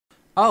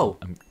Oh,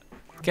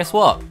 guess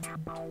what?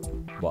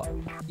 What?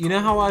 You know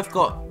how I've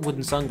got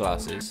wooden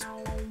sunglasses?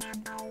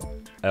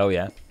 Oh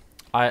yeah.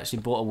 I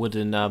actually bought a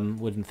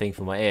wooden thing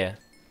for my ear,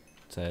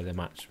 so they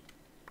match.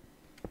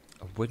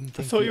 A wooden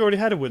thing. I thought you already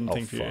had a wooden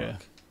thing for fuck. your ear.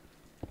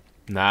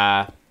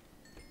 Nah.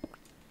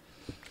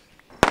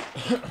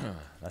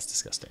 That's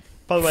disgusting.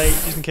 By the way,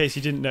 just in case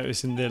you didn't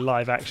notice in the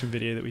live action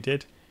video that we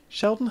did,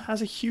 Sheldon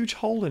has a huge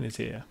hole in his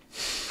ear.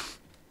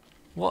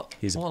 What?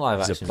 He's what live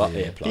a action butt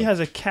video? earplug. He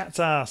has a cat's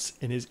ass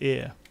in his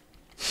ear.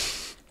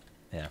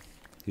 Yeah.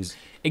 He's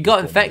It got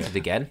infected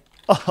again.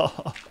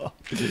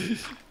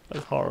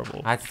 That's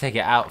horrible. I had to take it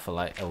out for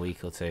like a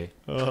week or two.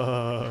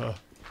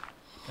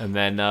 And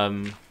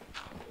then,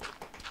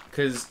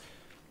 because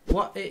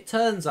what it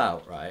turns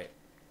out, right,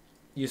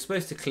 you're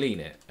supposed to clean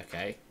it,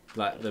 okay?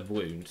 Like the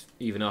wound,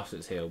 even after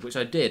it's healed, which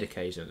I did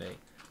occasionally.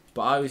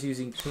 But I was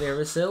using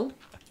Clearasil.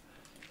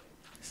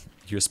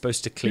 You're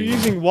supposed to clean. You're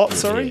using what, your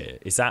sorry? ear.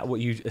 Is that what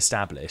you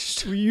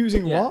established? Were you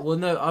using Yeah, what? well,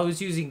 no, I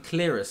was using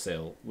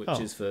Clearasil, which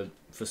Oh. is for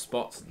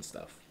spots and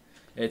stuff.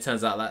 It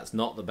turns out that's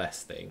not the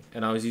best thing,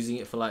 and I was using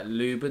it for like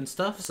lube and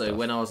stuff. So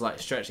when I was like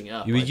stretching it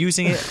up, You were like,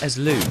 using it as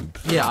lube.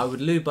 yeah, I would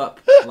lube up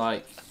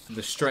like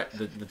the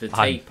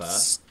taper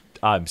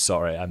I'm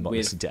sorry, I'm not With-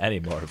 listening to any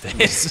more of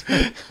this.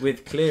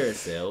 with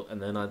Clearasil,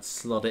 and then I'd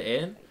slot it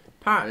in.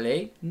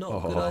 Apparently,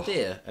 not a good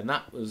idea, and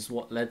that was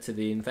what led to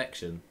the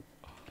infection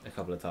a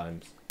couple of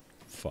times.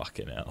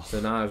 Fucking hell. So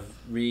now I've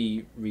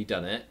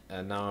redone it,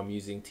 and now I'm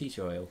using tea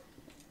tree oil.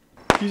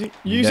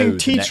 Using the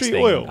tea next tree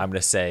thing oil. I'm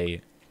gonna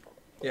say.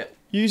 Yeah.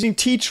 Using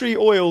tea tree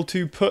oil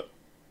to put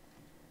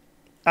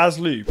as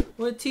lube.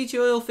 Well, tea tree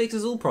oil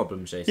fixes all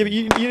problems, Jason.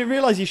 Yeah, but you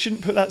realise you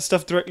shouldn't put that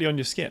stuff directly on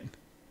your skin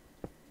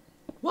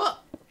What?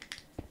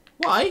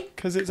 Why?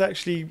 because it's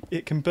actually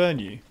it can burn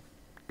you.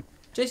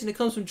 Jason, it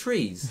comes from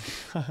trees.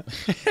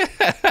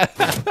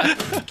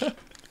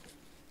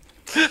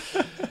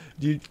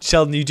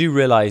 Sheldon, you do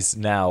realise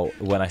now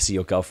when I see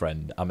your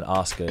girlfriend, I'm gonna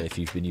ask her if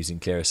you've been using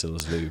Clearasil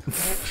as lube.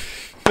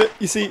 But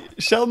you see,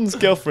 Sheldon's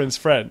girlfriend's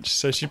French,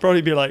 so she'd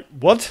probably be like,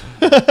 "What?"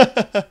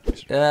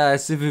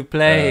 S'il vous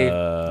plaît,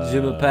 je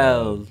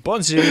m'appelle.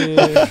 Bonjour.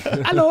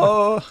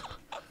 Hello.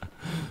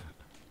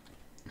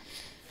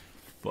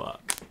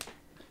 Fuck.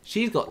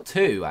 She's got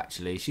two,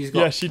 actually. She's got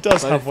Yeah, she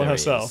does both have one her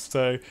herself, ears.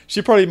 so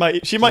she probably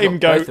might. She might got even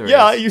go, both her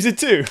 "Yeah, I ears. use it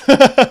too."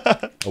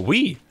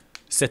 Oui.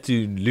 C'est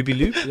une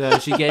lubi-lube. No,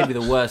 she gave me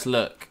the worst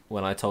look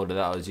when I told her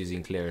that I was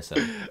using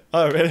Clearasil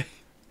Oh, really?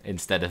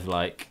 instead of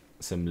like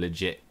some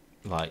legit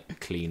like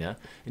cleaner.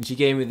 And she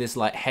gave me this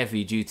like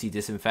heavy duty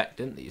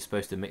disinfectant that you're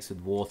supposed to mix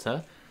with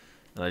water.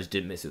 And I just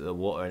didn't mix it with the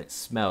water, and it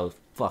smelled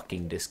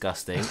fucking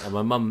disgusting. And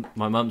my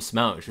mum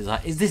smelled it. She was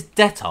like, "Is this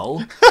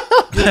Dettol?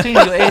 You're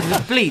cleaning your ears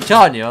with bleach,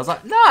 aren't you?" I was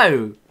like,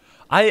 "No."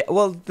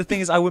 Well, the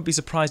thing is, I wouldn't be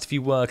surprised if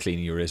you were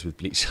cleaning your ears with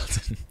bleach,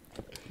 Sheldon.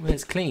 Well,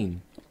 it's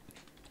clean.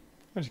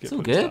 Why'd you get It's all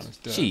put good. down as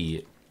dirt?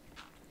 Shit.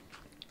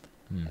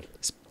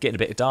 It's getting a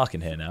bit dark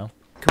in here now.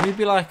 Can we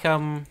be like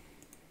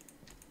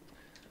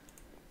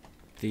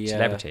the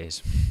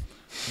Celebrities.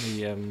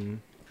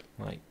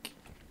 like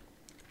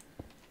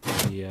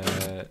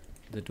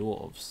the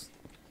dwarves,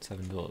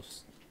 7 dwarves?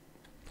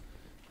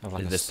 Have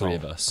like There's a song, 3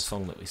 of us. A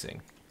song that we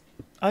sing.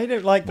 I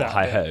don't like that.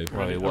 Hi bit, ho. Really,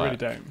 Well, it I really worked.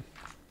 don't.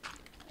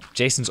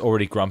 Jason's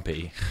already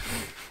grumpy.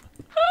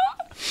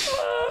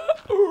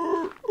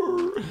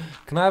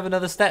 Can I have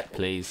another step,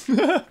 please?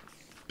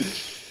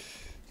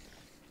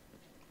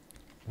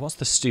 What's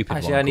the stupid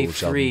Actually, one I need called,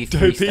 three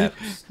Dopey.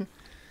 steps. Sheldon?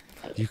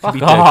 You can Fuck be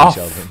dopey, off.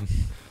 Sheldon.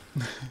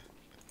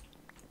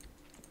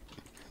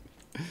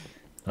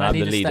 I I'm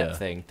need the a leader. step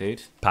thing,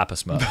 dude. Papa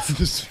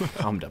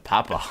Smurf. I'm the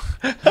papa.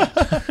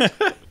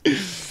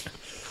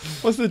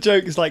 What's the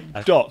joke? It's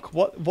like, Doc,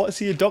 what's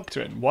he a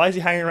doctor in? Why is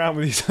he hanging around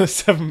with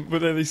these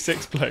these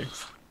 6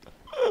 blokes?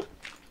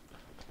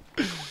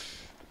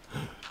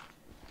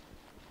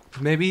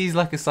 Maybe he's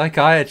like a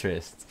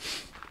psychiatrist.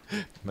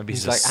 Maybe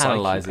He's he's, like a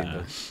analysing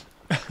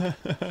psychopath.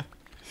 them.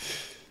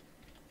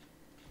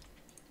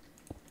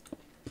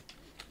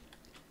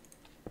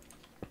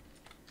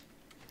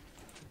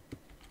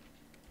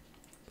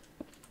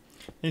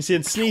 And you see,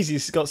 in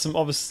Sneezy's got some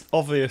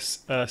obvious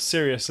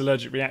serious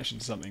allergic reaction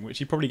to something, which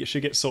he probably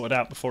should get sorted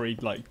out before he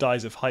like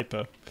dies of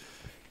hyper.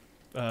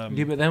 Yeah,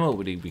 but then what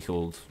would he be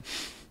called?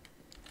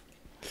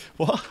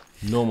 What?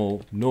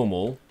 Normal.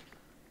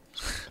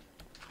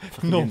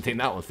 You No. didn't think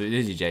that one through,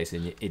 did you,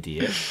 Jason? You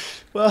idiot.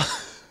 Well,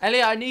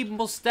 Elliot, I need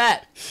more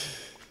steps.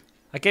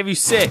 I gave you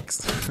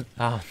 6.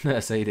 Oh, no,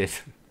 so you did.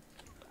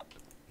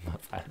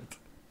 Not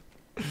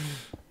bad.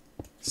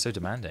 So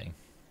demanding.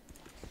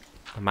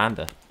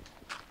 Amanda.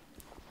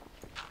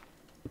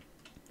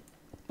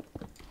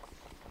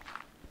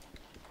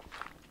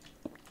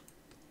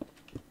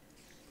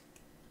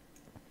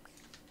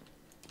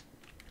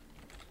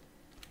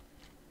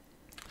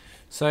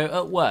 So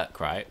at work,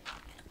 right?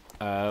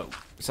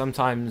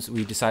 Sometimes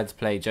we decide to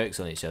play jokes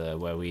on each other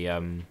where we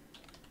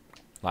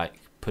like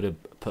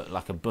put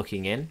like a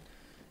booking in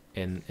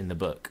the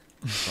book,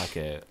 like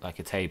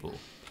a table,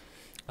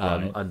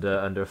 Right.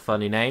 under a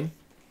funny name.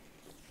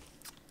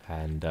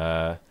 and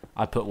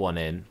I put one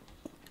in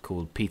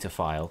called Peter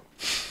File,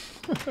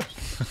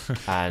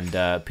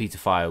 and Peter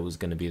File was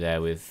going to be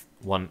there with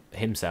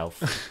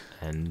himself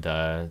and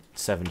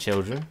 7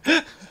 children,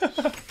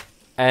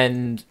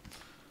 and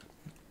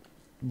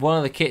one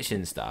of the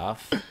kitchen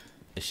staff,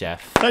 the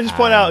chef. Can I just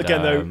point out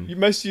again though,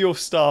 most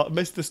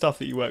of the staff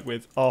that you work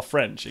with are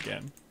French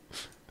again.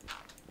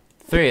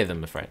 3 of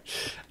them are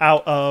French.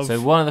 Out of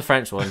So one of the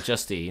French ones,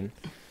 Justine,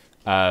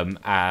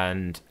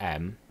 and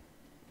M,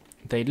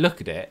 they look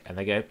at it and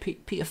they go,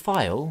 Peter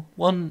File,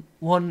 one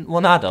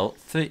adult,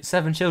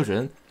 7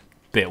 children,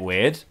 bit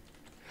weird.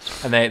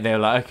 And they were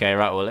like, okay,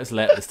 right, well, let's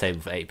let this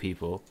table for 8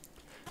 people.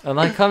 And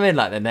I come in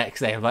like the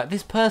next day, I'm like,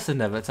 this person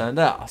never turned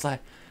up. I was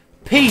like,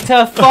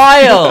 Peter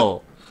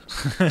File!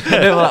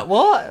 They were like,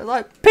 what? I was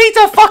like,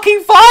 Peter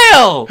fucking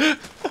File! They're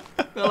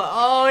like,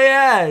 oh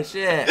yeah,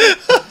 shit.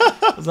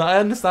 I was like, I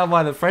understand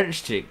why the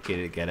French chick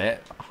didn't get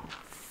it. Oh,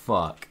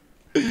 fuck.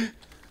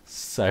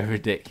 So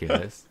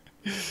ridiculous.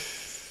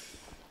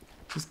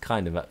 Just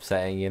kind of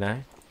upsetting, you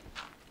know?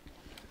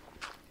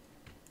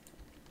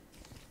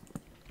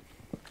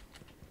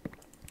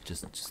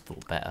 Just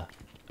thought better.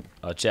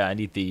 Oh, Jay, I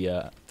need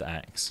the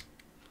axe.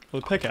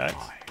 well, the pickaxe.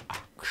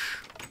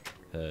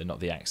 Not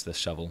the axe, the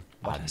shovel.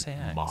 Why did I say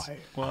axe?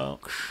 Well,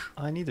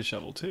 I need a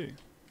shovel too.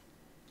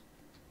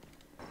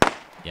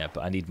 Yeah,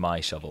 but I need my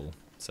shovel.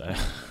 So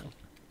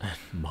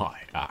My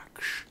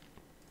axe.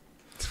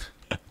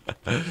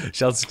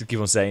 Sheldon's gonna keep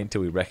on saying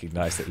until we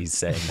recognise that he's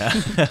saying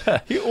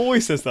that. He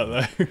always says that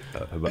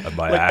though.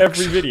 My Like axe.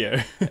 every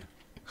video. And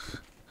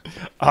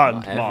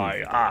Not every my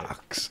video.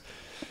 axe.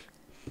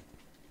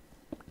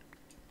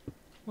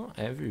 Not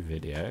every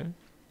video.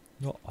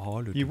 Not all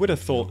of You would have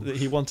thought that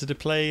he wanted to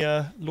play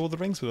Lord of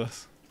the Rings with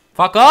us.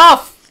 Fuck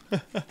off!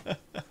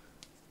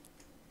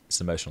 It's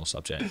an emotional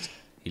subject.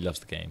 He loves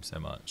the game so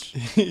much.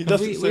 He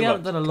does it so We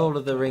haven't much. done a Lord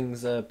of the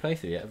Rings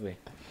playthrough yet, have we?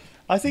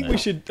 I think No. we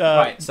should.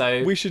 Right,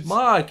 so we should.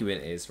 my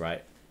argument is,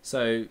 right,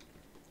 so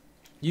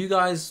you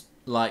guys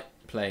like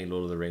playing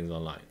Lord of the Rings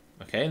online,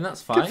 okay, and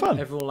that's fine. fun.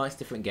 Everyone likes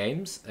different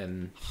games,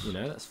 and, you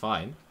know, that's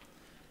fine.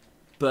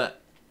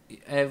 But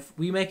if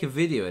we make a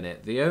video in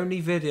it, the only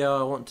video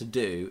I want to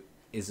do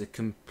is a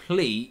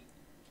complete...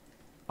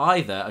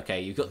 Either,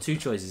 okay, you've got 2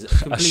 choices.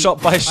 A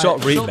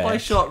shot-by-shot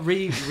remake. Shot-by-shot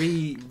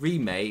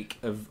remake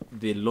of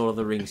the Lord of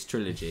the Rings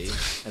trilogy,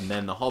 and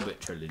then the Hobbit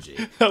trilogy.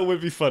 That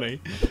would be funny.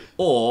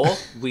 Or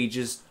we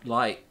just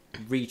like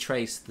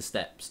retrace the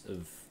steps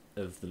of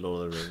the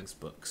Lord of the Rings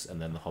books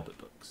and then the Hobbit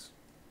books.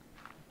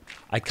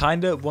 I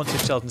kind of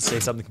wanted Sheldon to say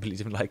something completely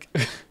different, like,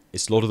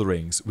 it's Lord of the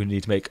Rings. We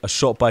need to make a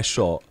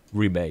shot-by-shot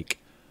remake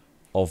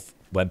of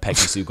when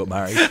Peggy Sue got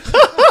married.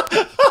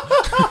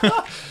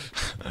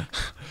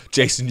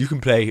 Jason, you can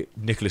play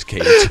Nicolas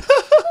Cage,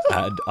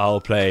 and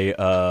I'll play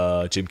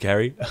Jim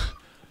Carrey.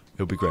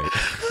 It'll be great.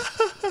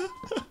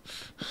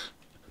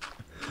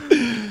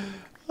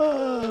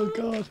 Oh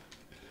God.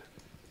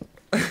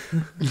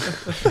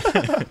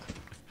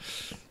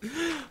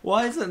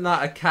 Why isn't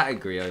that a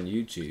category on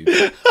YouTube?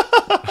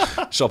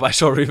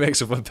 Shot-by-shot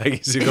remakes of when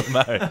Peggy Sue got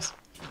married. Is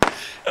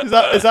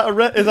that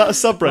a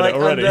subreddit Like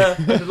already?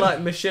 under like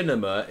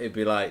machinima, it'd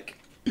be like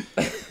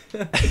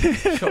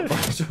shot by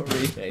shot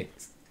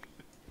remakes.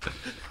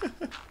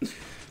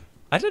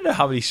 I don't know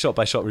how many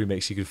shot-by-shot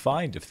remakes you could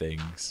find of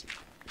things.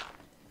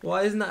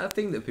 Why isn't that a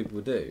thing that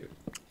people do?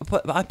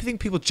 But I think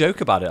people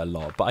joke about it a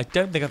lot, but I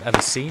don't think I've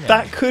ever seen it.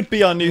 That could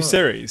be our new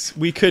series.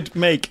 We could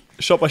make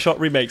shot-by-shot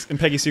remakes in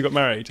Peggy Sue Got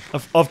Married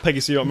of Peggy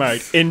Sue Got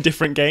Married in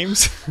different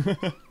games.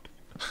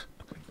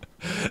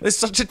 It's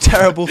such a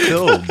terrible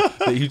film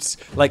that you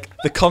like.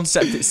 The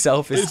concept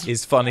itself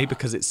is funny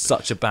because it's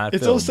such a bad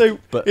It's film. also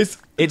but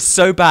it's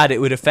so bad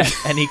it would affect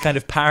any kind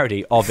of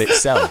parody of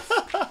itself.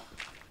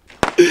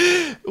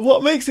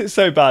 What makes it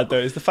so bad though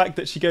is the fact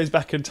that she goes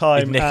back in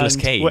time. With Nicolas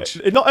and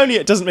Cage. Not only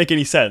it doesn't make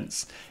any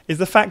sense, is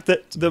the fact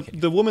that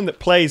the woman that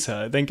plays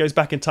her then goes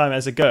back in time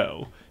as a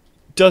girl,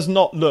 does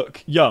not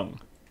look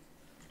young.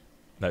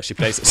 No, she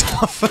plays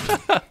herself.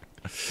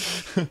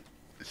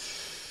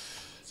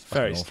 It's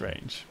very awful.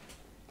 strange.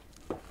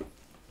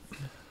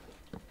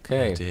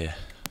 Okay, Oh dear.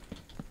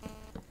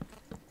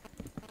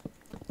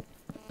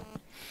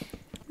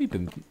 we've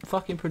been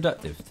fucking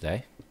productive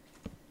today.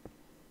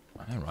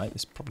 I know, right?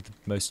 This is probably the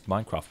most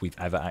Minecraft we've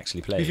ever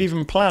actually played. We've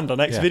even planned our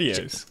next Yeah.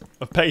 videos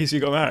of Peggy Sue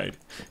Got Married.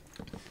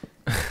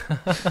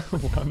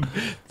 1,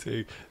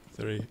 2,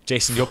 3.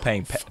 Jason, you're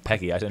paying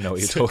Peggy. I don't know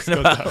what you're 6, talking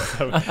about.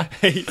 7,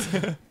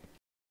 8.